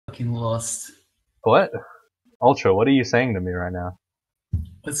fucking lost. What? Ultra, what are you saying to me right now?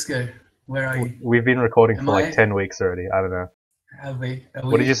 Let's go. Where are you? We've been recording Am for like I? 10 weeks already. I don't know. Have we? Are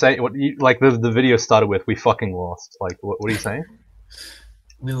What did you we? say? Like the video started with, we fucking lost. Like, what are you saying?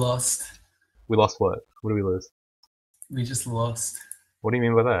 We lost. We lost what? What did we lose? We just lost. What do you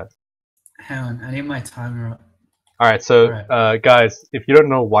mean by that? Hang on, I need my timer up. Alright, so, Alright. guys, if you don't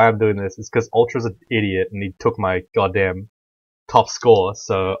know why I'm doing this, it's because Ultra's an idiot and he took my goddamn top score,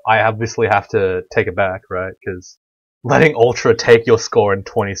 so I obviously have to take it back, right? Because letting Ultra take your score in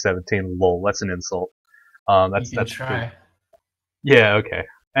 2017, lol, that's an insult. You can That's pretty, try. yeah, okay.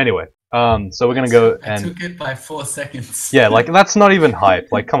 Anyway, so we're I gonna go took I and, took it by 4 seconds. yeah, like, that's not even hype.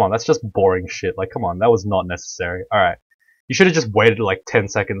 Like, come on, that's just boring shit. Like, come on, that was not necessary. Alright. You should have just waited like 10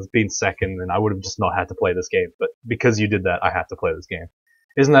 seconds, been second, and I would have just not had to play this game. But because you did that, I had to play this game.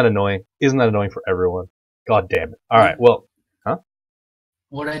 Isn't that annoying? Isn't that annoying for everyone? God damn it. Alright, well, huh?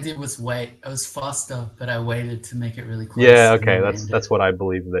 What I did was wait. I was faster, but I waited to make it really close. Yeah, And okay, then that's named it. what I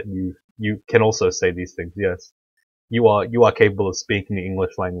believe, that you can also say these things, yes. You are capable of speaking the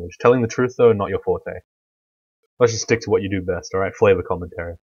English language. Telling the truth, though, not your forte. Let's just stick to what you do best, alright? Flavor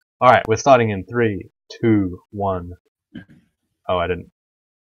commentary. Alright, we're starting in 3, 2, 1. Oh, I didn't.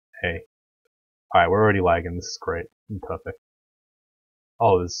 Hey. Alright, we're already lagging. This is great. Perfect.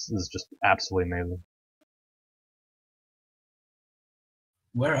 Oh, this is just absolutely amazing.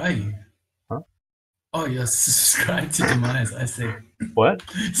 Where are you? Huh? Oh, you're subscribed to Demise. I see. What?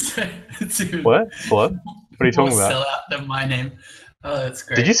 Dude, What? What? What are you more talking about? sellout than my name. Oh, that's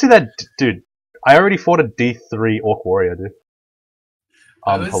great. Did you see that? Dude, I already fought a D3 Orc Warrior, dude.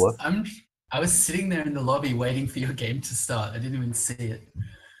 Hello? I was sitting there in the lobby waiting for your game to start. I didn't even see it.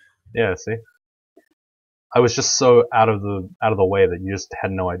 Yeah, see? I was just so out of the way that you just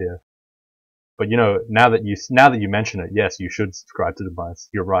had no idea. But you know, now that you mention it, yes, you should subscribe to Demise.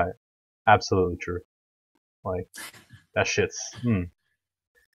 You're right. Absolutely true. Like, that shit's,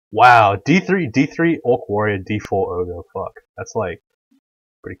 Wow, D3 Orc Warrior, D4 Ogre, fuck. That's like,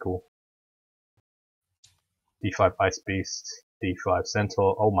 pretty cool. D5 Ice Beast, D5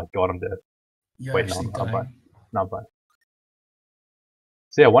 Centaur, oh my god, I'm dead. You're Wait, no, actually I'm fine. dying. No, I'm fine.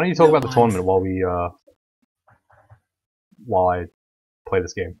 So yeah, why don't you talk Never about the mind. tournament while I play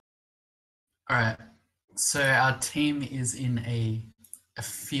this game? Alright. So our team is in a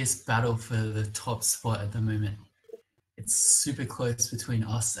fierce battle for the top spot at the moment. It's super close between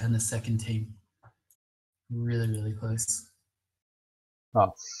us and the second team. Really, really close.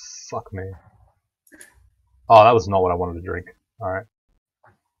 Oh, fuck me. Oh, that was not what I wanted to drink. Alright.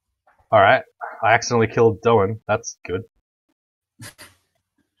 Alright. I accidentally killed Doan. That's good.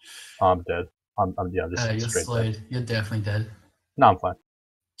 Oh, I'm dead. Yeah, just You're straight slowed. dead. You're definitely dead. No, I'm fine.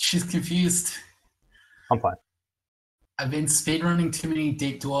 She's confused. I'm fine. I've been speedrunning too many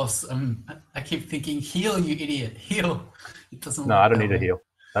deep dwarfs. I keep thinking, heal, you idiot, heal. It doesn't No, work I don't that need a way. heal.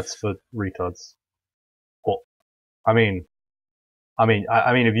 That's for retards. Well, I mean,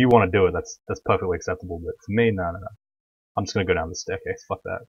 if you want to do it, that's perfectly acceptable. But for me, no. I'm just gonna go down the staircase. Fuck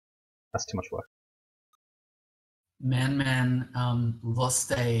that. That's too much work. Man,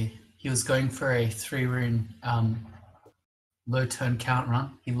 lost a. He was going for a 3-rune low turn count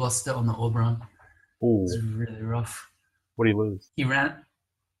run. He lost it on the orb run. It Ooh, was really rough. what do you lose? He ran,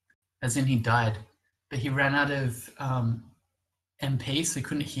 as in he died, but he ran out of MP, so he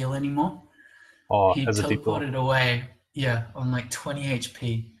couldn't heal anymore. Oh, He as a deep dwarf. teleported away, yeah, on like 20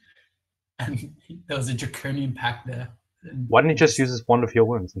 HP, and there was a draconian pack there. Why didn't he just use his wand of heal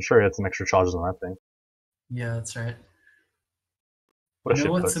wounds? I'm sure he had some extra charges on that thing. Yeah, that's right. What You a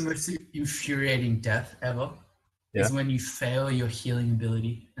know shit what's the post. most infuriating death ever? Yeah. Is when you fail your healing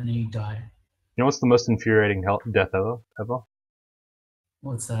ability and then you die. You know what's the most infuriating death ever?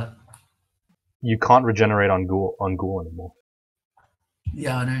 What's that? You can't regenerate on ghoul anymore.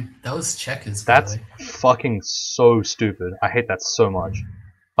 Yeah, I know. That was checkers, by the That's way. fucking so stupid. I hate that so much.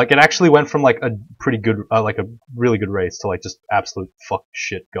 Like, it actually went from like a pretty good, like a really good race to like just absolute fuck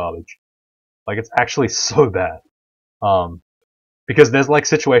shit garbage. Like, it's actually so bad. Because there's like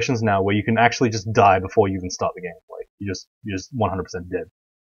situations now where you can actually just die before you even start the game. Like, you're just 100% dead.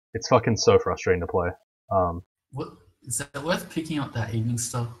 It's fucking so frustrating to play. What is that worth picking up that evening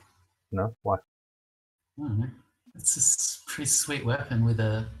star? No? Why? I don't know. It's a pretty sweet weapon with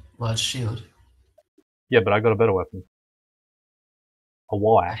a large shield. Yeah, but I got a better weapon. A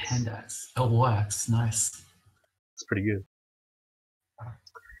war A axe. hand axe. A war axe. Nice. It's pretty good.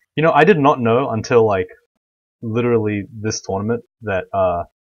 You know, I did not know until like literally this tournament that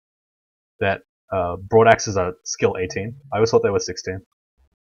broad axes are skill 18. I always thought they were 16.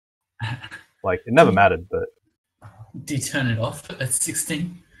 Like, it never mattered, but Do you turn it off at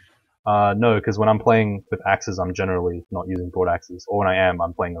 16? No, because when I'm playing with axes, I'm generally not using broad axes, or when I am,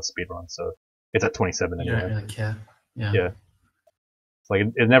 I'm playing a speedrun, so it's at 27 You anyway. don't really care. Yeah. Yeah. Like,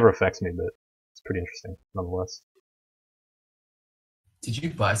 it never affects me, but it's pretty interesting, nonetheless. Did you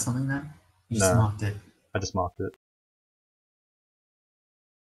buy something then? You just No, marked it. I just marked it.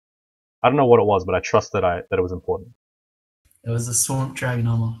 I don't know what it was, but I trust that it was important. It was the Swamp Dragon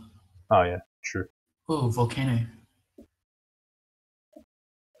armor. Oh yeah, true. Oh, volcano.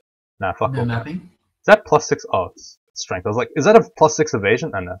 Nah, fuck No all that. mapping. Is that +6? Oh, it's strength. I was like, is that a +6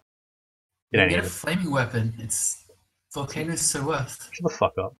 evasion? Oh no. It You ain't get a even. flaming weapon. It's volcano's so worth. Shut the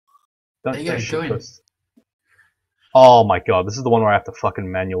fuck up. There you go, go in. Shitpost. Oh my god, this is the one where I have to fucking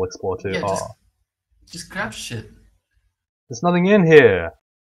manual explore too. Yeah, Oh. just grab shit. There's nothing in here.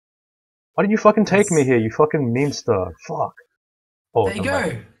 Why did you fucking take me here, you fucking meme star? Fuck. Oh, There you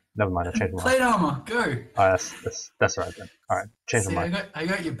go. Never mind, I changed my mind. Plate armor, go. Alright, that's alright then. Alright, change my mind. I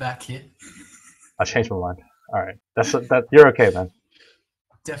got your back here. I changed my mind. Alright, you're okay, man.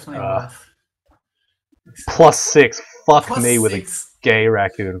 Definitely worth. +6. Fuck Plus me with 6. a gay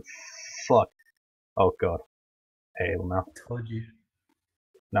raccoon. Fuck. Oh god. Hey, now. Told you.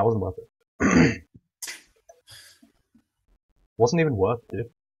 That wasn't worth it. Wasn't even worth it, dude.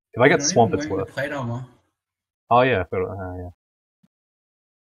 If I get swamp, it's worth. Plate armor. Oh yeah, yeah.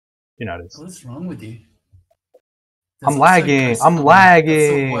 You know it is. What's wrong with you? I'm lagging. I'm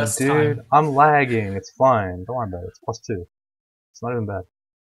lagging, dude. I'm lagging. It's fine. Don't worry about it. It's +2. It's not even bad.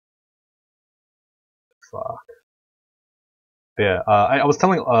 Fuck. But yeah, I was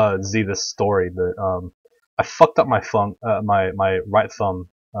telling Z this story that I fucked up my thumb, my right thumb,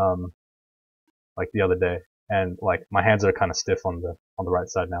 like the other day, and like my hands are kind of stiff on the right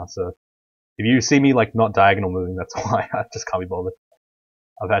side now. So if you see me like not diagonal moving, that's why. I just can't be bothered.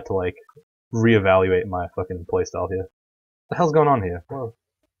 I've had to like reevaluate my fucking playstyle here. What the hell's going on here? Whoa.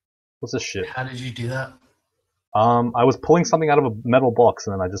 What's this shit? How did you do that? I was pulling something out of a metal box,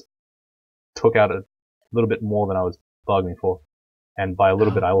 and then I just took out a little bit more than I was bargaining for. And by a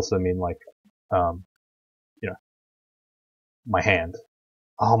little bit, I also mean like, you know, my hand.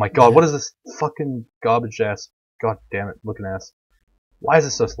 Oh my god, what is this fucking garbage ass, god damn it, looking ass. Why is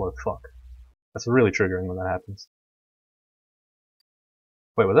it so slow? Fuck. That's really triggering when that happens.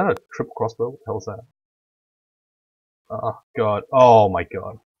 Wait, was that a triple crossbow? What the hell is that? Oh god. Oh my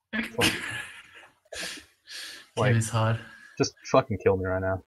god. Game is hard. Just fucking kill me right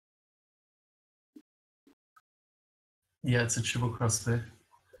now. Yeah, it's a triple crossbow.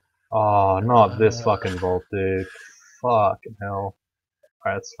 Oh, not this fucking vault, dude. Fucking hell.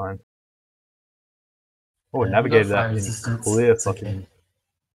 Alright, that's fine. Oh, navigated that in clear fucking... Okay.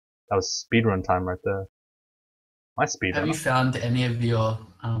 That was speedrun time right there. My speedrun. Have you found any of your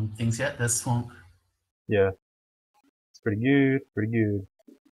things yet? There's swamp. Yeah. It's pretty good, pretty good.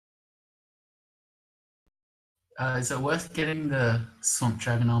 Is it worth getting the swamp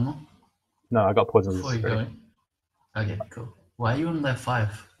dragon armor? No, I got poison before you go in. Okay, cool. Why are you on left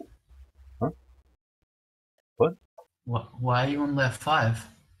 5? Huh? What? Why are you on left 5?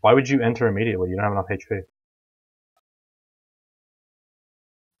 Why would you enter immediately? You don't have enough HP.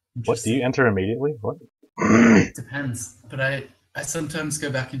 What? Do you enter immediately? What? Depends. But I sometimes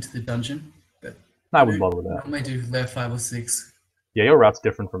go back into the dungeon. But I wouldn't bother with that. I may do left 5 or 6. Yeah, your route's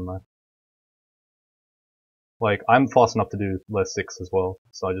different from mine. Like, I'm fast enough to do less 6 as well,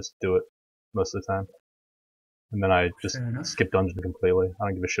 so I just do it most of the time. And then I just skip dungeon completely. I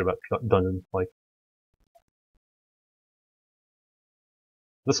don't give a shit about dungeon, like...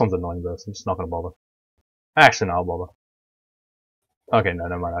 This one's annoying though, so I'm just not gonna bother. Actually, no, I'll bother. Okay, no,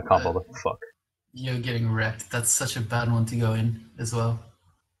 never mind, I can't bother. Fuck. You're getting wrecked. That's such a bad one to go in, as well.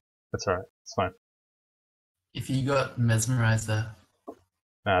 That's alright, it's fine. If you got mesmerized there.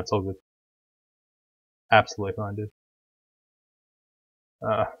 Nah, it's all good. Absolutely fine, dude.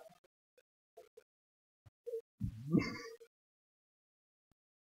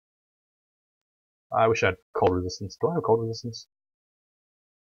 I wish I had cold resistance. Do I have cold resistance?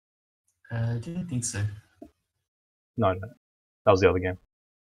 I didn't think so. No, I don't. That was the other game.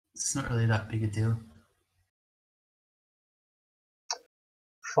 It's not really that big a deal.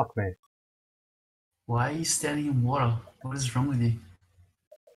 Fuck me. Why are you standing in water? What is wrong with you?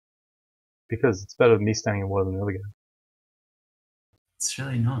 Because it's better than me standing in water than the other game. It's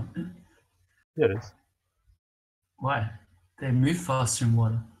really not. Yeah, it is. Why? They move faster in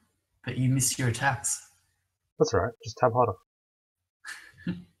water, but you miss your attacks. That's alright, just tap harder.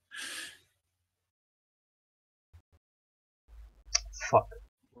 Fuck.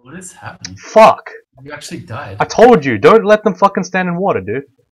 What is happening? Fuck! You actually died. I told you, don't let them fucking stand in water, dude.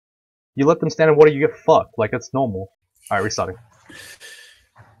 You let them stand in water, you get fucked. Like, it's normal. Alright, restarting.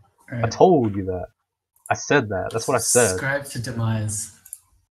 I Alright. told you that. I said that. That's what I said. Subscribe to Demise.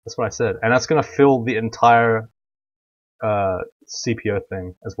 That's what I said. And that's gonna fill the entire CPO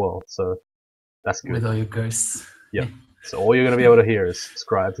thing as well. So that's good. With all your ghosts. Yep. So all you're gonna be able to hear is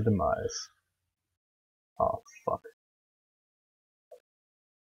subscribe to Demise. Oh fuck.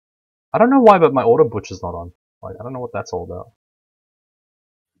 I don't know why, but my auto butcher's not on. Like, I don't know what that's all about.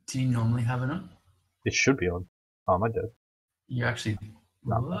 Do you normally have it on? It should be on. Oh, am I dead? You actually.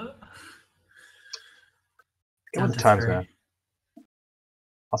 No. What? Get with the times, man. I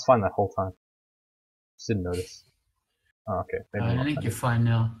was fine that whole time. Just didn't notice. Oh, okay. Maybe I not. think you're fine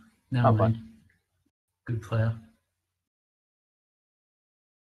now. Now, I'm man. fine. Good player.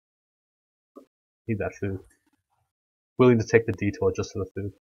 Need that food. Willing to take the detour just for the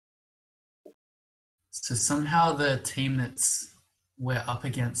food. So somehow the team that's we're up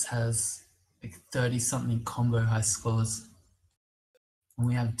against has like 30 something combo high scores. And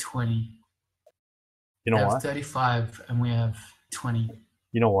we have 20. You know They why? have 35 and we have 20.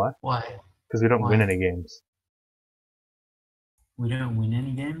 You know why? Why? Because we don't win any games. We don't win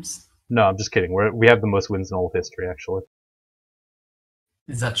any games? No, I'm just kidding. We have the most wins in all of history, actually.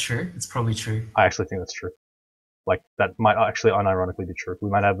 Is that true? It's probably true. I actually think that's true. Like, that might actually unironically be true. We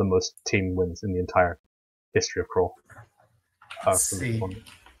might have the most team wins in the entire history of Crawl. Let's see.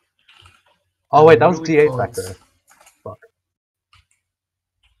 Oh wait, that was What D8 call back it? there. Fuck.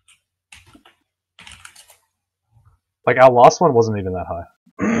 Like, our last one wasn't even that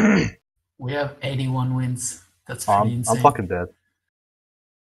high. We have 81 wins. That's Oh, pretty insane. I'm fucking dead.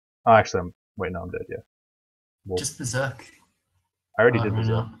 Oh, actually, wait, no, I'm dead, yeah. Well, Just berserk. I already Oh, did ran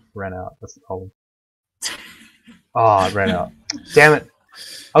Berserk. out. Ran out, that's the problem. Ah, it ran out. Damn it.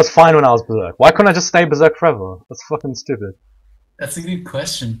 I was fine when I was Berserk. Why couldn't I just stay Berserk forever? That's fucking stupid. That's a good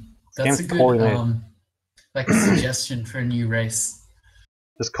question. This That's a game's poorly good made. like suggestion for a new race.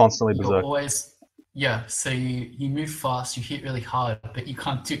 Just constantly You're Berserk. always so you move fast, you hit really hard, but you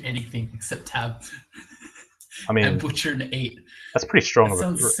can't do anything except tab. I mean, and butcher an 8. that's pretty strong That of a...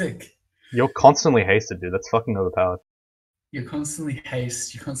 sounds sick. You're constantly hasted, dude. That's fucking overpowered. You constantly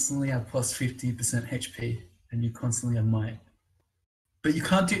haste, you constantly have plus 50% HP, and you constantly have might. But you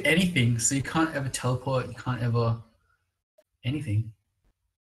can't do anything, so you can't ever teleport, you can't ever anything.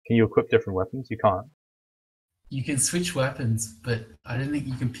 Can you equip different weapons? You can't. You can switch weapons, but I don't think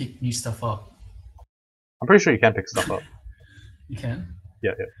you can pick new stuff up. I'm pretty sure you can pick stuff up. You can?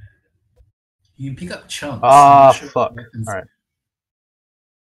 Yeah, yeah. You can pick up chunks. Ah, fuck. Alright.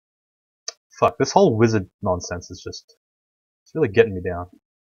 Fuck, this whole wizard nonsense is just... It's really getting me down.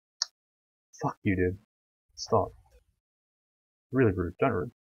 Fuck you, dude. Stop. Really rude. Don't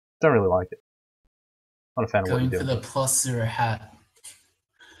really like it. Not a fan of what Going you're for doing. the +0 hat.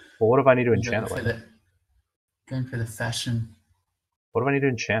 Well, what if I need to You're enchant it? Like? Going for the fashion. What if I need to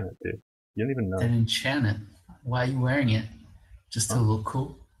enchant it, dude? You don't even know. Then enchant it. Why are you wearing it? Just to look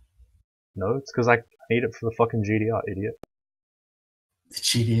cool? No, it's because I need it for the fucking GDR, idiot. The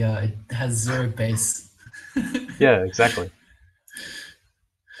GDR, it has 0 base. Yeah, exactly.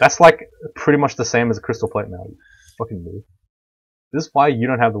 That's like pretty much the same as a crystal plate now. You fucking noob. This is why you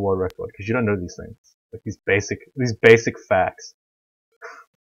don't have the world record, because you don't know these things. Like these basic facts.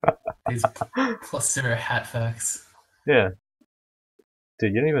 These +0 hat facts. Yeah.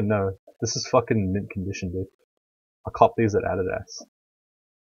 Dude, you don't even know. This is fucking mint condition, dude. I cop these at Adidas.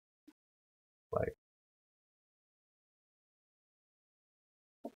 Like.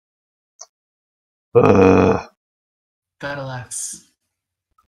 Ugh. Battle axe.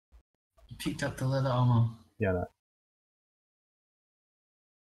 You picked up the leather armor. Yeah, no.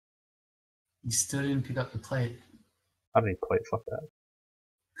 You still didn't pick up the plate. I don't need plate, fuck that.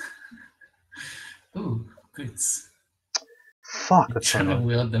 Ooh, goods. Fuck, You're that's so trying to annoying.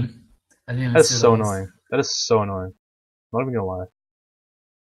 wield them. I didn't even That is see so what it was. annoying. That is so annoying. I'm not even gonna lie.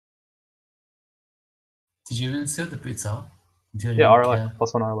 Did you even see what the boots are? Yeah, RLX.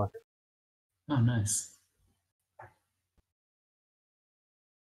 +1 RLX. Oh, nice.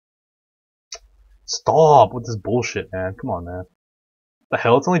 Stop with this bullshit, man. Come on, man. The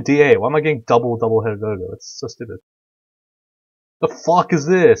hell? It's only D8. Why am I getting double-headed Ogo? It's so stupid. The fuck is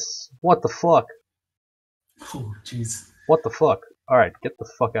this? What the fuck? Oh, jeez. What the fuck? Alright, get the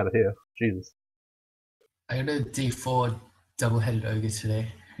fuck out of here. Jesus. I got a D4 double-headed ogre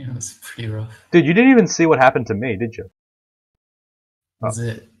today. It was pretty rough. Dude, you didn't even see what happened to me, did you? Was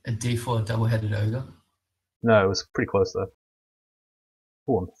it a D4 double-headed ogre? No, it was pretty close though.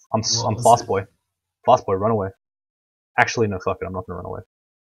 Ooh, I'm was fast it? boy. Fast boy, run away. Actually, no, fuck it, I'm not gonna run away.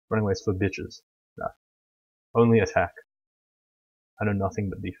 Running away is for bitches. No. Only attack. I know nothing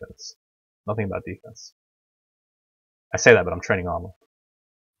but defense. Nothing about defense. I say that, but I'm training armor.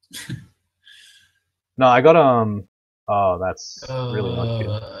 No, I got Oh, that's really not cute.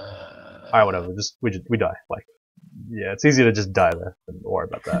 Uh, Alright, whatever. We die. Like, yeah, it's easier to just die there than worry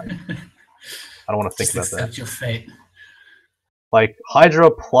about that. I don't want to think Just about that. accept your fate. Like,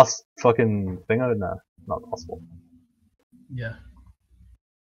 Hydra plus fucking thingo? No, not possible. Yeah.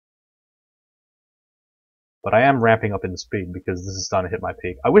 But I am ramping up in speed because this is starting to hit my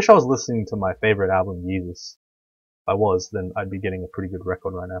peak. I wish I was listening to my favorite album, Yeezus. If I was, then I'd be getting a pretty good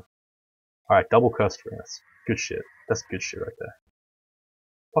record right now. Alright, double curse ring. That's good shit. That's good shit right there.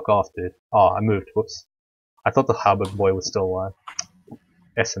 Fuck off, dude. Oh, I moved. Whoops. I thought the Hubbard boy was still alive.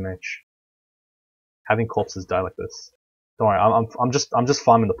 SMH. Having corpses die like this. Don't worry, I'm just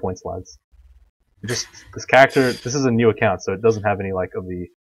farming the points, lads. Just this character. This is a new account, so it doesn't have any like of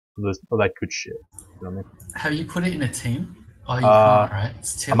that good shit. You know what I mean? Have you put it in a team? Oh, you Uh, can't, right?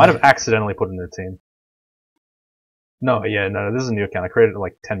 It's too I might have late. accidentally put it in a team. No, yeah, no, this is a new account. I created it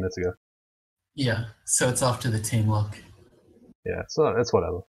like 10 minutes ago. Yeah, so it's after the team lock. Yeah, so it's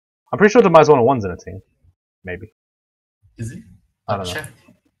whatever. I'm pretty sure Demise 101's in a team. Maybe. Is it? I I'll don't know. check.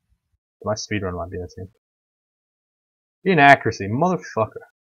 My speedrun might be in a team. Inaccuracy, motherfucker.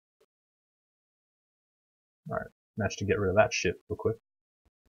 Alright, managed to get rid of that shit real quick.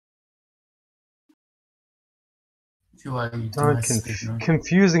 Who are you? Don't Demise speedrun.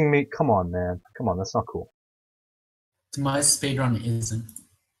 confusing me. Come on, man. Come on, that's not cool. Demise speedrun isn't.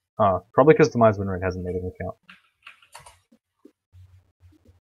 Probably because Demise win rate hasn't made an account.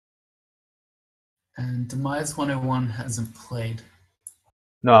 And Demise 101 hasn't played.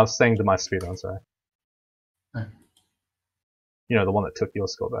 No, I was saying Demise speedrun, sorry. No. You know, the one that took your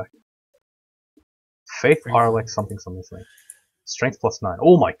score back. Faith are like something. Strength plus 9.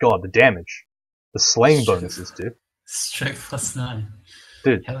 Oh my god, the damage. The slaying bonuses, dude. Strength plus 9.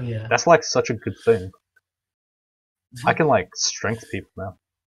 Dude, Hell yeah. that's like such a good thing. I can like strength people now.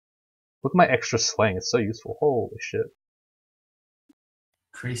 Look at my extra slaying, it's so useful. Holy shit.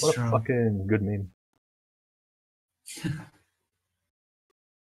 Pretty What strong. a fucking good meme.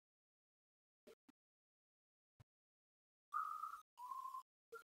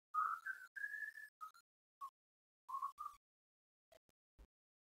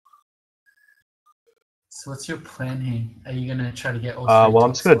 So what's your plan here? Are you gonna try to get all three Well, I'm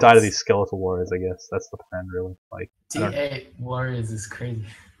top just gonna die to spots? these skeletal warriors, I guess. That's the plan, really. Like, D8 Warriors is crazy.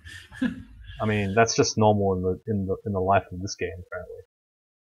 I mean, that's just normal in the life of this game, apparently.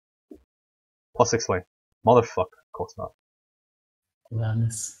 Plus 6 lane. Motherfucker. Of course not.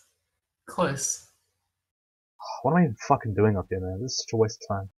 Loudness. Close. What am I even fucking doing up here, man? This is such a waste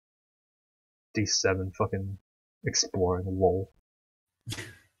of time. D7, fucking exploring, lol.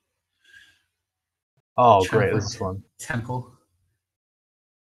 Oh, Trying great, to this find is fun. temple.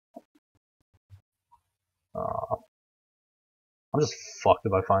 I'm just fucked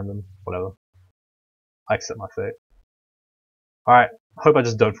if I find them. Whatever. I accept my fate. Alright, hope I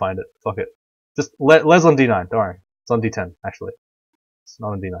just don't find it. Fuck it. Just Les on D9, don't worry. It's on D10, actually. It's not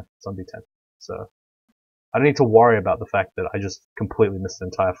on D9, it's on D10. So, I don't need to worry about the fact that I just completely missed the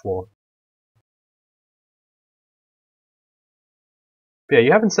entire floor. But yeah,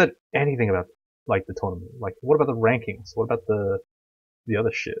 you haven't said anything about, like, the tournament. Like, what about the rankings? What about the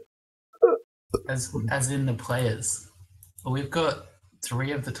other shit? As in the players. Well, we've got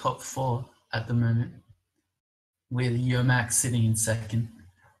 3 of the top 4 at the moment, with Yomax sitting in second.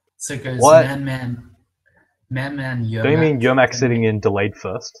 So it goes What? Man, Yomax. Don't you mean Yomax sitting me. in delayed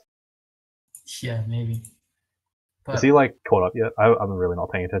first? Yeah, maybe. But Is he, like, caught up yet? I'm really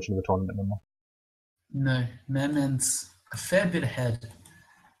not paying attention to the tournament anymore. no, Man's a fair bit ahead.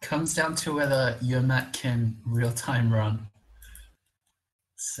 Comes down to whether Yomax can real-time run.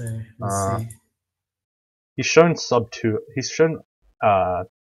 So we'll see. He's shown he's shown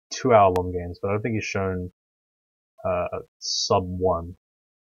 2 hour long games, but I don't think he's shown sub 1.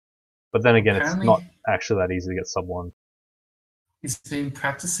 But then again, Apparently, it's not actually that easy to get sub 1. he's been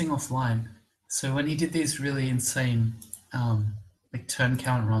practicing offline. So when he did these really insane like turn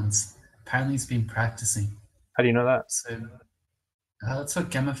count runs, apparently he's been practicing. How do you know that? So that's what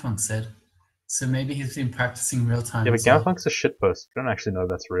Gamafunk said. So maybe he's been practicing real time. Yeah, but as well. Gamafunk's a shitpost. I don't actually know if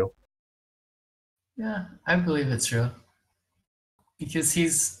that's real. Yeah, I believe it's real. Because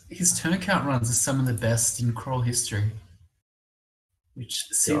his turn count runs are some of the best in crawl history. Which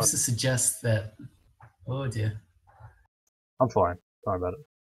seems to suggest that, oh dear. I'm fine. Don't worry about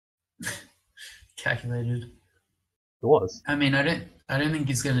it. Calculated. It was. I mean, I don't think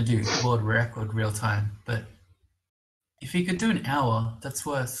he's going to do world record real time, but if he could do an hour, that's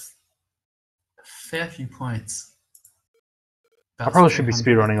worth a fair few points. I probably should be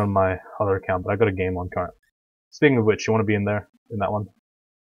speedrunning on my other account, but I got a game on current. Speaking of which, you want to be in there, in that one?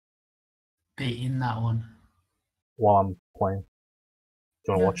 be in that one. while I'm playing?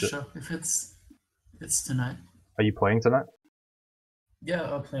 Do you want to watch it? Sure. If it's tonight. Are you playing tonight? Yeah,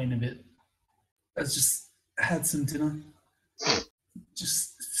 I'll play in a bit. I just had some dinner.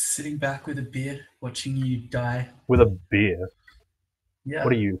 Just sitting back with a beer, watching you die. With a beer? Yeah.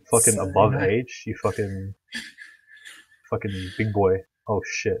 What are you, fucking Saturday above night. age? You fucking big boy. Oh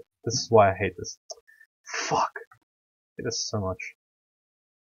shit. This is why I hate this. Fuck. I hate this so much.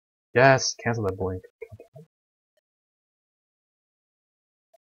 Yes, cancel that blink.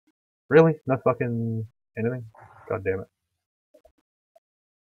 Really? No fucking anything? God damn it.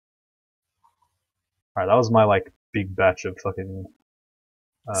 Alright, that was my like big batch of fucking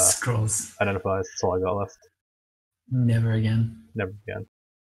Scrolls. identifiers. That's all I got left. Never again. Never again.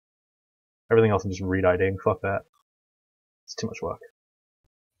 Everything else I'm just re-IDing. Fuck that. It's too much work.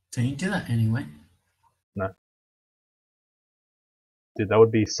 Don't you do that anyway? No. Dude, that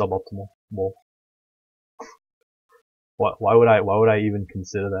would be suboptimal. Well, why would I even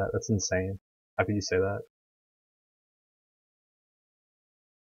consider that? That's insane. How could you say that?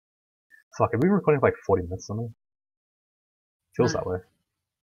 Fuck, have we been recording for like 40 minutes or something? Feels that way. I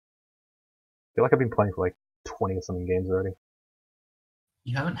feel like I've been playing for like 20 or something games already.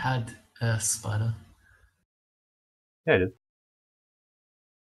 You haven't had a spider. Yeah, I did.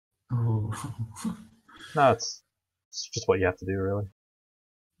 Oh. No, it's just what you have to do, really.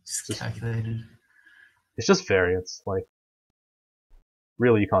 Just calculated. It's just variance. Like,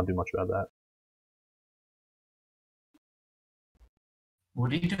 really, you can't do much about that. What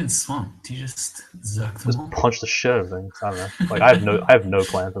do you do in Swamp? Do you just zerk them Just all? punch the shit out of things. I don't know. Like, I have no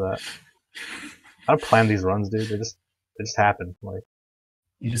plan for that. I don't plan these runs, dude. They just happen. Like,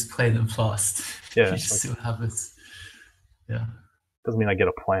 You just play them fast. yeah, You just like, see what happens. Yeah. doesn't mean I get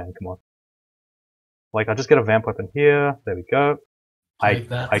a plan. Come on. Like, I just get a vamp weapon here. There we go. Like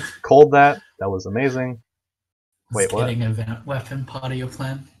that. I called that. That was amazing. Is Wait, what? getting a vamp weapon part of your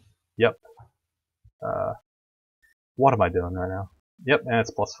plan? Yep. What am I doing right now? Yep, and it's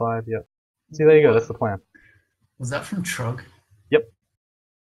 +5. Yep. See, there you go. That's the plan. Was that from Trog? Yep.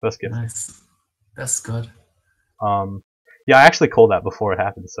 First gift. Nice. That's good. Yeah, I actually called that before it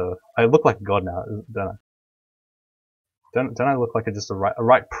happened, so I look like a god now, don't I? Don't I look like just a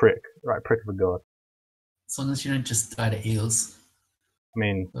right prick of a god? As long as you don't just die to eels. I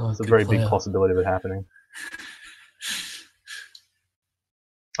mean, Oh, it's a good very player. big possibility of it happening.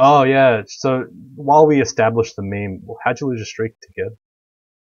 Oh yeah, so while we established the meme, how'd you lose your streak to kid?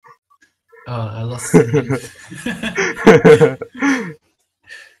 Oh, I lost it.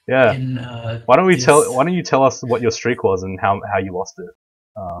 Yeah. In, why don't you tell us what your streak was and how you lost it?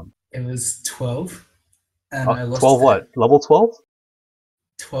 It was 12, and I lost 12 what? Level 12?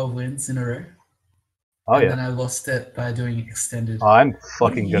 12 wins in a row. Oh and yeah. then I lost it by doing extended. I'm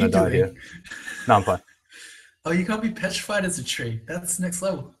fucking gonna die here. No, I'm fine. Oh, you can't be petrified as a tree. That's next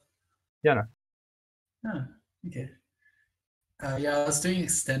level. Yeah, no. Oh, okay. Yeah, I was doing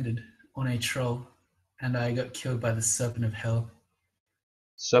extended on a troll, and I got killed by the Serpent of Hell.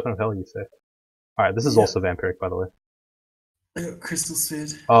 Serpent of Hell, you say? Alright, this is also vampiric, by the way. I got Crystal Sphere.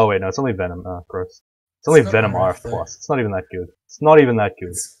 Oh wait, no, it's only Venom. Gross. It's only Venom RF+. It's not even that good. It's not even that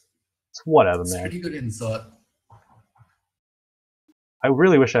good. It's whatever, man. It's pretty good in Zot. I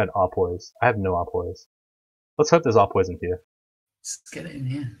really wish I had Arpoise. I have no Arpoise. Let's hope there's Arpoise in here. Just get it in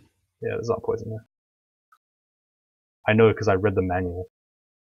here. Yeah, there's Arpoise in there. I know because I read the manual.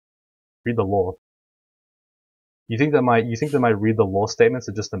 Read the lore. You think that my read the lore statements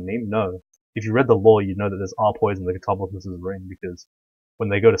are just a meme? No. If you read the lore, you know that there's Arpoise in the Catoblephus' ring, because when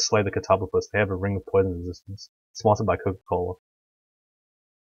they go to slay the Catoblephus, they have a ring of poison resistance, sponsored by Coca-Cola.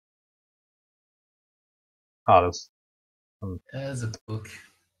 Oh, There's a book.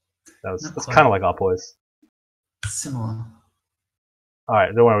 That's kind of like Arpoise. Similar.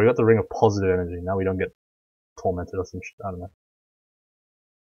 Alright, don't worry, we got the ring of positive energy. Now we don't get tormented or some shit. I don't know.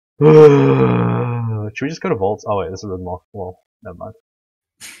 Should we just go to Vaults? Oh wait, this is a mock. Well, never mind.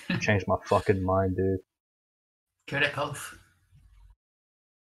 Changed my fucking mind, dude. Go to Elf.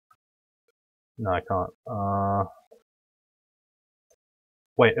 No, I can't.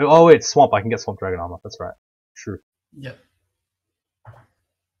 Wait, oh wait, Swamp. I can get Swamp Dragon Armor. That's right. True. Yep.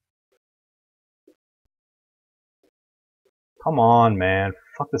 Come on, man.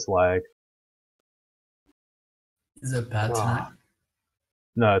 Fuck this lag. Is it bad tonight?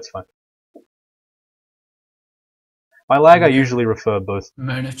 No, it's fine. By lag, I usually refer both.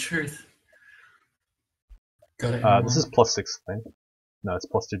 Moment of truth. Got it. This is +6 thing. No, it's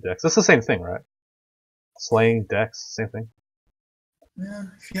 +2 dex. That's the same thing, right? Slaying, dex, same thing. Yeah,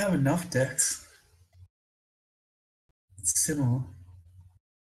 if you have enough decks, it's similar.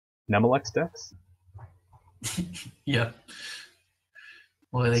 Nemelex decks? Yep.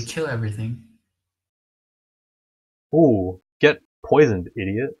 Well, they kill everything. Ooh, get poisoned,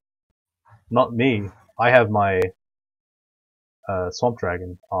 idiot. Not me. I have my Swamp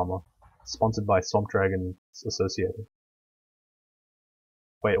Dragon armor. Sponsored by Swamp Dragon Associated.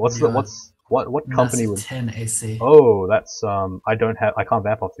 Wait, what's Yeah. what And company that's would 10 AC. Oh, that's I can't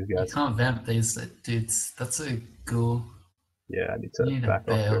vamp off these You guys. can't vamp these dudes. That's a ghoul. Yeah, I need to You need a back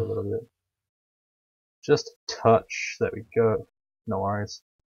off here a bail. little bit. Just a touch. There we go. No worries.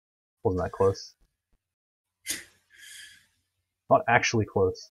 Wasn't that close. Not actually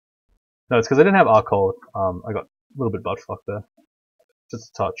close. No, it's because I didn't have Arcole. I got a little bit butt fucked there. Just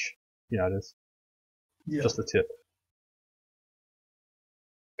a touch. You know it is. Yeah. Just a tip.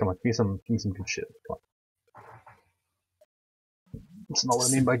 Come on, give me some good shit. Come on. That's not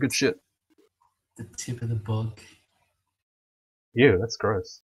what I mean by good shit. The tip of the bug. Ew, that's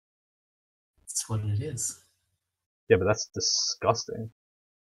gross. That's what it is. Yeah, but that's disgusting.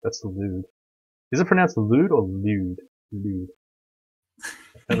 That's lewd. Is it pronounced lewd or lewd? Lewd. I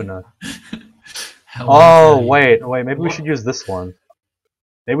never know. Oh, wait, maybe we should use this one.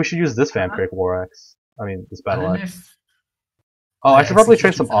 Maybe we should use this Vampiric War Axe. I mean, this I Battle don't know Axe. if Oh, I should probably trade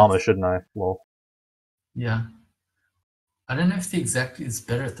execution some armor, fast. shouldn't I? Lol. Yeah. I don't know if the exact is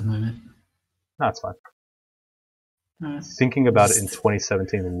better at the moment. No, it's fine. No, Thinking about it in just-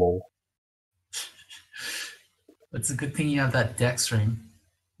 2017, lol. It's a good thing you have that dex ring.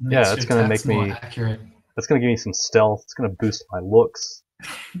 It Yeah, makes that's your gonna attacks make more me. accurate. That's gonna give me some stealth. It's gonna boost my looks.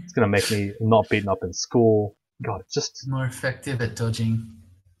 It's gonna make me not beaten up in school. God, it's just More effective at dodging.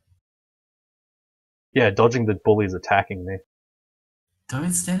 yeah, dodging the bullies attacking me.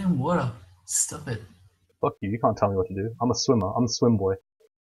 Don't stand in water. Stop it. Fuck you! You can't tell me what to do. I'm a swimmer. I'm a swim boy.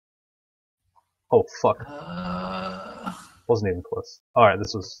 Oh fuck! Wasn't even close. All right,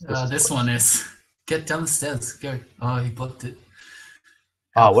 this was This close. one is. Get down the stairs. Go. Oh, he blocked it.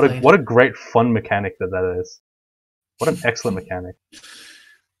 Ah, Outplayed. what a great fun mechanic that is. What an excellent mechanic.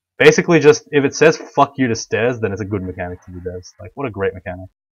 Basically, just if it says "fuck you" to stairs, then it's a good mechanic to do devs. Like, what a great mechanic.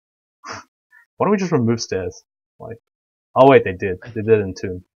 Why don't we just remove stairs? Like, oh wait, they did. They did it in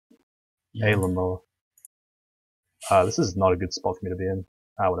Tomb. Yeah. Hey, Lamoa. This is not a good spot for me to be in.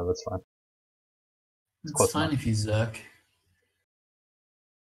 Whatever, it's fine. It's close fine enough. if you zerk.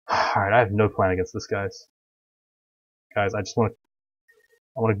 Alright, I have no plan against this, guys. Guys, I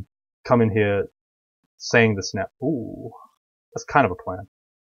want to come in here saying this now. Ooh, that's kind of a plan.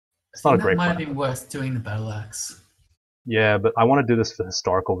 It's not a great That might plan. have been worth doing the battle axe. Yeah, but I want to do this for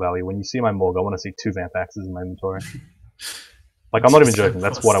historical value. When you see my morgue, I want to see 2 Vamp Axes in my inventory. Like, I'm not even joking,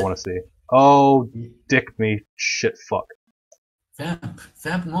 that's what I want to see. Oh, dick me, shit fuck.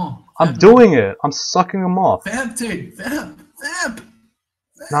 Vamp more. I'm doing it! I'm sucking them off. Vamp, dude! Vamp!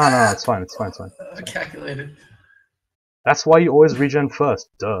 No, it's fine, it's fine. Calculated. That's why you always regen first,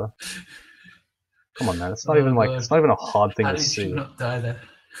 duh. Come on, man, it's not even like, it's not even a hard thing How to did see. you not die there?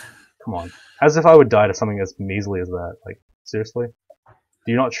 Come on. As if I would die to something as measly as that. Like, seriously?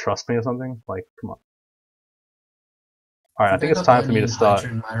 Do you not trust me or something? Like, come on. Alright, I think it's time for me to start.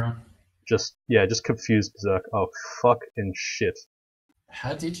 Just confuse Berserk. Oh, fucking shit.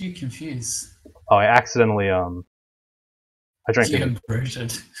 How did you confuse? Oh, I accidentally, I drank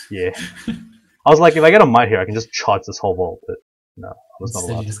it. Yeah. I was like, if I get a might here, I can just charge this whole vault, but no, I was not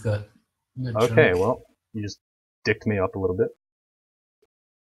Instead allowed. you just got Okay, drunk. well, you just dicked me up a little bit.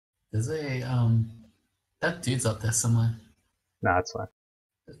 There's a, that dude's up there somewhere. Nah, it's fine.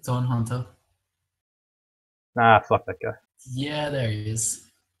 Dawn Hunter. Nah, fuck that guy. Yeah, there he is.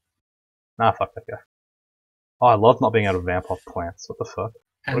 Nah, fuck that guy. Oh, I love not being able to vamp off plants. What the fuck?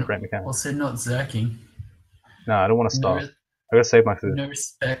 And what a great mechanic. Also not zerking. Nah, I don't want to starve. I gotta save my food. No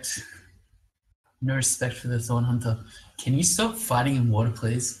respect. No respect for the Thorn Hunter. Can you stop fighting in water,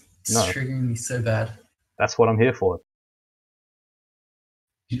 please? It's triggering me so bad. That's what I'm here for.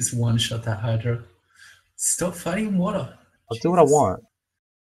 You just one-shot that Hydra. Stop fighting in water. I'll do what I want.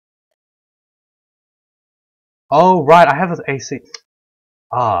 Oh, right, I have an AC.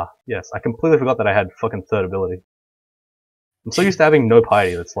 Ah, yes, I completely forgot that I had fucking third ability. I'm so used to having no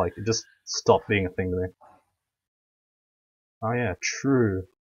piety that's like, it just stopped being a thing to me. Oh yeah, true.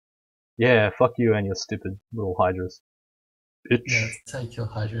 Yeah, fuck you and your stupid little Hydras. Bitch. Yeah, that's how you kill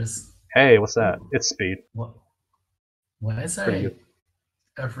Hydras. Hey, what's that? It's speed. What? Why is there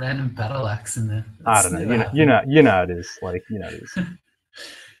a random battle axe in there? I don't know. You know how it is. Like, you know how it is.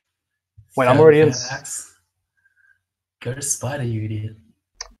 Wait, I'm already in. Axe. Go to Spider, you idiot.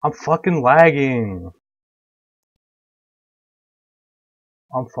 I'm fucking lagging.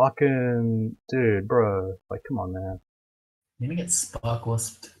 I'm fucking... Dude, bro. Like, come on, man. You're gonna get spark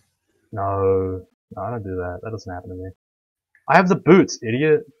wasped. No, no, I don't do that. That doesn't happen to me. I have the boots,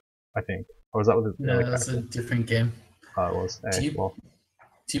 idiot. I think, or is that with the No, other that was a character? different game. Oh, it was. Do Hey, you well,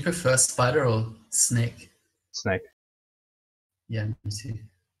 do you prefer spider or snake? snake. Yeah, me too.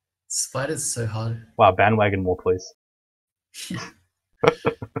 Spider's so hard. Wow, bandwagon more, please.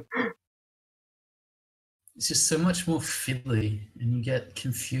 It's just so much more fiddly, and you get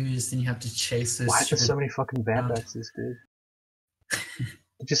confused, and you have to chase those Why are there so stupid many fucking vamp around. axes, dude?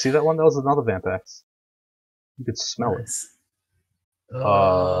 Did you see that one? That was another vamp axe. You could smell it. Nice.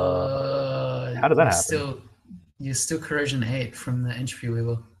 How did that happen? You're still corrosion 8 from the entropy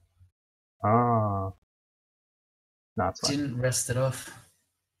weaver. Ah, no, it's fine. Didn't rest it off.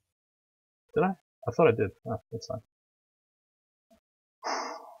 Did I? I thought I did. Oh, that's fine.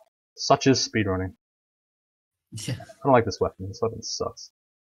 Such is speedrunning. Yeah. I don't like this weapon. This weapon sucks.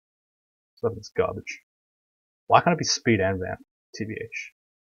 This weapon's garbage. Why can't it be speed and vamp? TBH.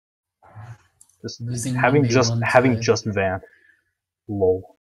 Just Losing having 1v1 just vamp.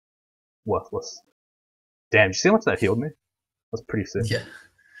 Lol. Worthless. Damn, did you see how much that healed me? That's pretty sick. Yeah.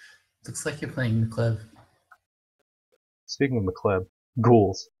 Looks like you're playing McLeod. Speaking of McLeod,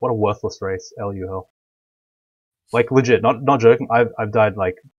 ghouls. What a worthless race. LUL. Like legit, not joking. I've died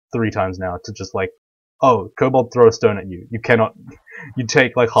like 3 times now to just like, oh, kobold throw a stone at you. You cannot. You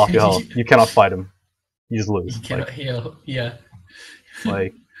take like half your health. You cannot fight him. You just lose. You cannot heal. Yeah.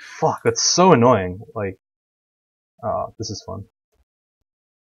 Like, fuck, that's so annoying. Like, this is fun.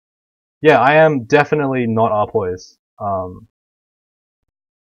 Yeah, I am definitely not Arpoise.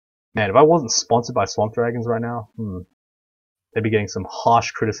 Man, if I wasn't sponsored by Swamp Dragons right now, they'd be getting some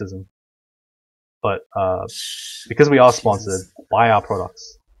harsh criticism. But because we are sponsored, Jesus. buy our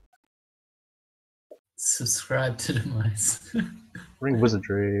products. Subscribe to Demise. Ring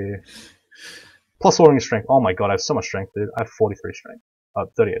Wizardry. Plus warring strength. Oh my god, I have so much strength, dude. I have 43 strength.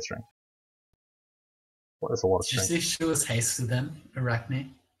 38 strength. Well, that's a lot of Did you strength. see she was hasted then,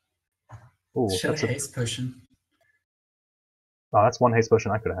 Arachne? Ooh, She had that's a haste potion. Oh, that's one haste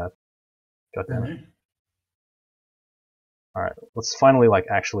potion I could have had. God damn it. Really? Alright, let's finally like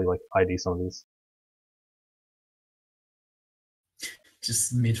actually like ID some of these.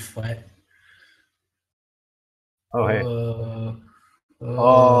 Just mid-fight. Oh hey. Oh,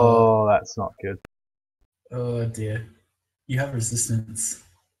 Oh, that's not good. oh dear. You have resistance.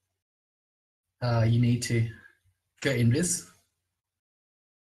 You need to go invis.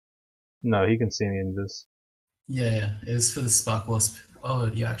 No, he can see me in this. Yeah, it was for the spark wasp. Oh,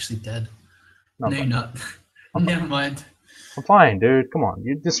 you're actually dead. No, No, you're not. Never mind. I'm fine, dude. Come on.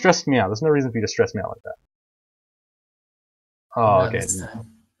 You distressed me out. There's no reason for you to stress me out like that. Oh, About okay. this time.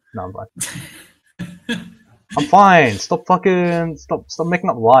 No, I'm fine. I'm fine. Stop making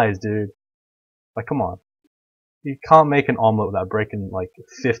up lies, dude. Like, come on. You can't make an omelet without breaking like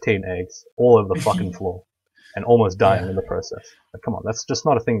 15 eggs all over the fucking floor and almost dying in the process. Like, come on. That's just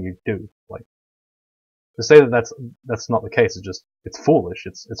not a thing you do. Like, to say that that's not the case is just, it's foolish.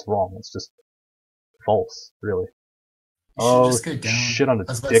 It's wrong. It's just false, really. You should just go down. Shit on I was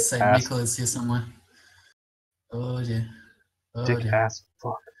its about dick to say ass. Nicola's here somewhere. Oh dear. Oh Dick dear. ass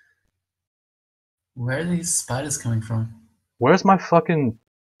fuck. Where are these spiders coming from? Where's my fucking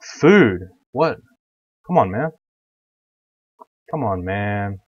food? What? Come on, man. Come on,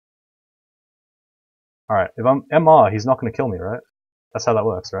 man. Alright, if I'm MR, he's not gonna kill me, right? That's how that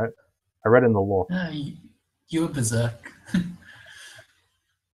works, right? I read it in the law. You were berserk.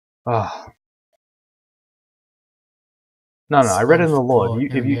 Ah. No, I read it in the law.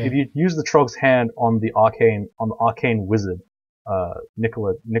 If you use the Trog's hand on the arcane wizard,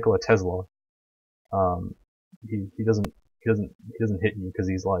 Nikola Tesla, he doesn't hit you because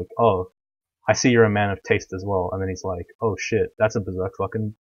he's like, oh, I see you're a man of taste as well, and then he's like, oh shit, that's a berserk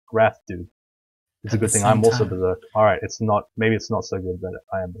fucking wrath dude. It's a good thing I'm also berserk. Alright, maybe it's not so good that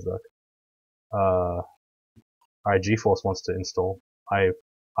I am berserk. Alright, GeForce wants to install. I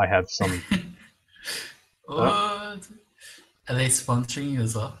have some. What? Are they sponsoring you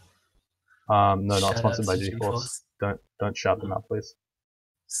as well? No, not sponsored by GeForce. Don't shout them out, please.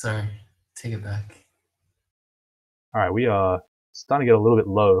 Sorry, take it back. Alright, we are starting to get a little bit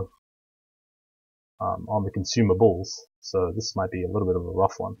low on the consumables, so this might be a little bit of a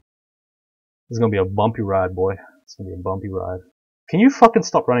rough one. This is gonna be a bumpy ride, boy. It's gonna be a bumpy ride. Can you fucking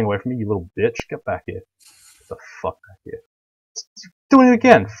stop running away from me, you little bitch? Get back here. Get the fuck back here. Doing it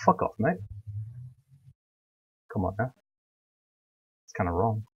again. Fuck off, mate. Come on now. It's kind of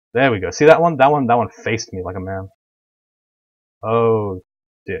wrong. There we go. See that one? That one faced me like a man. Oh,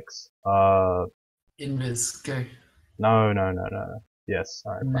 dicks. Invis, go. No. Yes.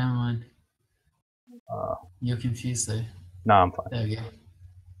 Alright. Never mind. Uh, You're confused though. no, I'm fine. There we go.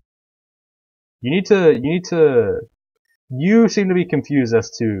 You seem to be confused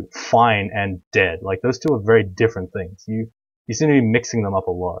as to fine and dead. Like, those two are very different things. You seem to be mixing them up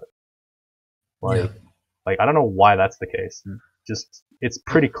a lot. Like, I don't know why that's the case. Just, it's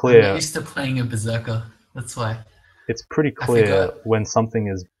pretty clear. I'm not used to playing a berserker. That's why. It's pretty clear when something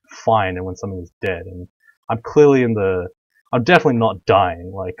is fine and when something is dead. And I'm definitely not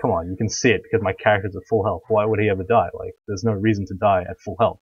dying. Like, come on, you can see it because my character's at full health. Why would he ever die? Like, there's no reason to die at full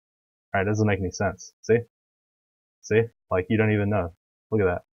health. Right? It doesn't make any sense. See? See? Like, you don't even know. Look at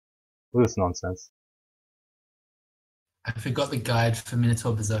that. Look at this nonsense. I forgot the guide for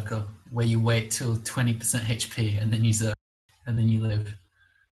Minotaur Berserker, where you wait till 20% HP and then you zerk, and then you live.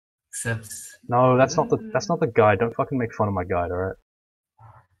 Except... No, that's not the guide. Don't fucking make fun of my guide, alright?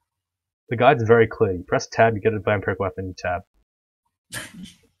 The guide's very clear. You press tab, you get a vampiric weapon, you tab.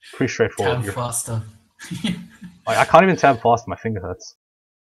 Pretty straightforward. Tab faster. Like, I can't even tab fast, my finger hurts.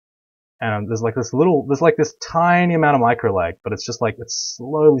 And there's like this tiny amount of micro lag, but it's just like, it's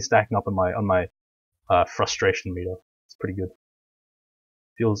slowly stacking up on my frustration meter. It's pretty good.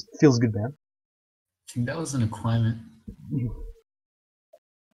 Feels good, man. I think that was an acquirement.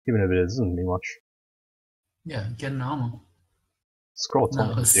 Even if it doesn't mean much. Yeah, get an armor. Scroll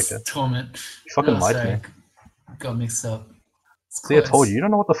Torment. No, it was Torment. You fucking lied to me. Got mixed up. See, I told you. You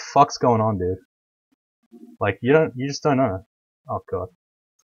don't know what the fuck's going on, dude. Like, you just don't know. Oh god.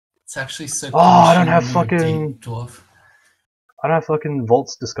 It's actually so. Oh, I don't have fucking dwarf. I don't have fucking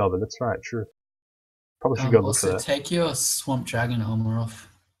vaults discovered. That's right, true. Probably should go look for that. Also, take your swamp dragon armor off.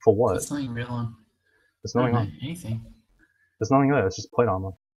 For what? There's nothing real on. There's nothing on. Anything. There's nothing there. It's just plate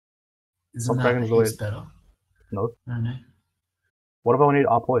armor. Isn't that heaps better? No. I don't know. What if I need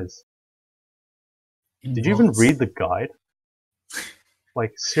our poise? Did you even read the guide?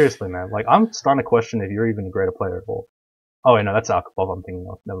 Like, seriously, man. Like, I'm starting to question if you're even a greater player at all. Oh, wait, no, that's Alcapov I'm thinking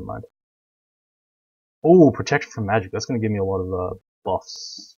of. Never mind. Oh, protection from magic. That's going to give me a lot of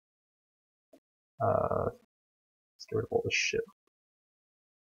buffs. Let's get rid of all this shit.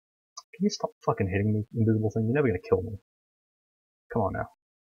 Can you stop fucking hitting me, invisible thing? You're never going to kill me. Come on now.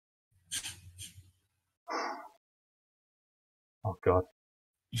 Oh god.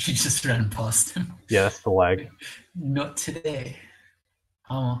 You just ran past him. Yeah, that's the lag. Not today.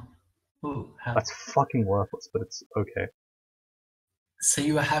 Oh. Ooh, that's fucking worthless, but it's okay. So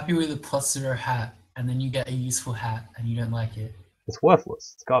you were happy with a +0 hat, and then you get a useful hat, and you don't like it. It's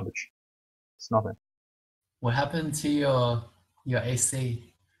worthless. It's garbage. It's nothing. What happened to your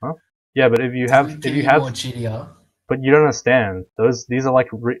AC? Huh? Yeah, but if you have more GDR. But you don't understand. These are like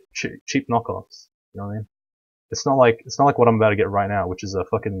cheap knockoffs. You know what I mean? It's not like what I'm about to get right now, which is a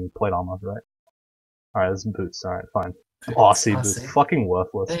fucking plate armor, right? Alright, there's some boots. Alright, fine. RC boots. Fucking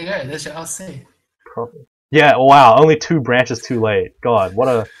worthless. There you go. There's your RC. Probably. Yeah. Wow. Only 2 branches too late. God, what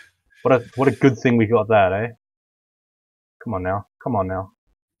a good thing we got that, eh? Come on now. Come on now.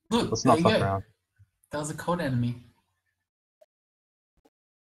 Look, let's not fuck around. That was a cold enemy.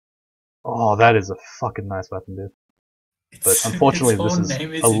 Oh, that is a fucking nice weapon, dude. But unfortunately, this is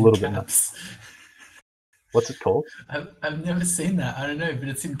a little bit nuts. What's it called? I've never seen that. I don't know, but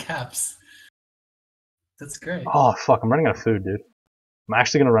it's in caps. That's great. Oh fuck! I'm running out of food, dude. I'm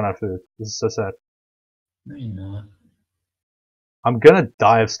actually gonna run out of food. This is so sad. No, you're not. I'm gonna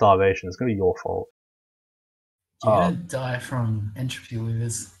die of starvation. It's gonna be your fault. You're gonna die from entropy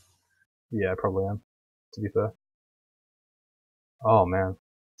weavers. Yeah, I probably am. To be fair. Oh man,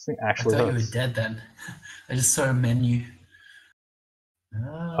 this thing actually hurts. I thought you were dead then. I just saw a menu.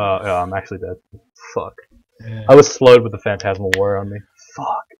 Yeah, I'm actually dead. Fuck. Yeah. I was slowed with the Phantasmal Warrior on me.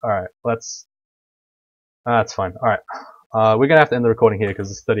 Fuck. Alright, let's... that's fine. Alright. We're gonna have to end the recording here because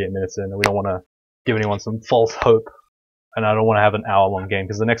it's 38 minutes in and we don't want to give anyone some false hope. And I don't want to have an hour-long game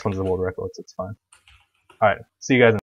because the next one's the world record, so it's fine. Alright, see you guys in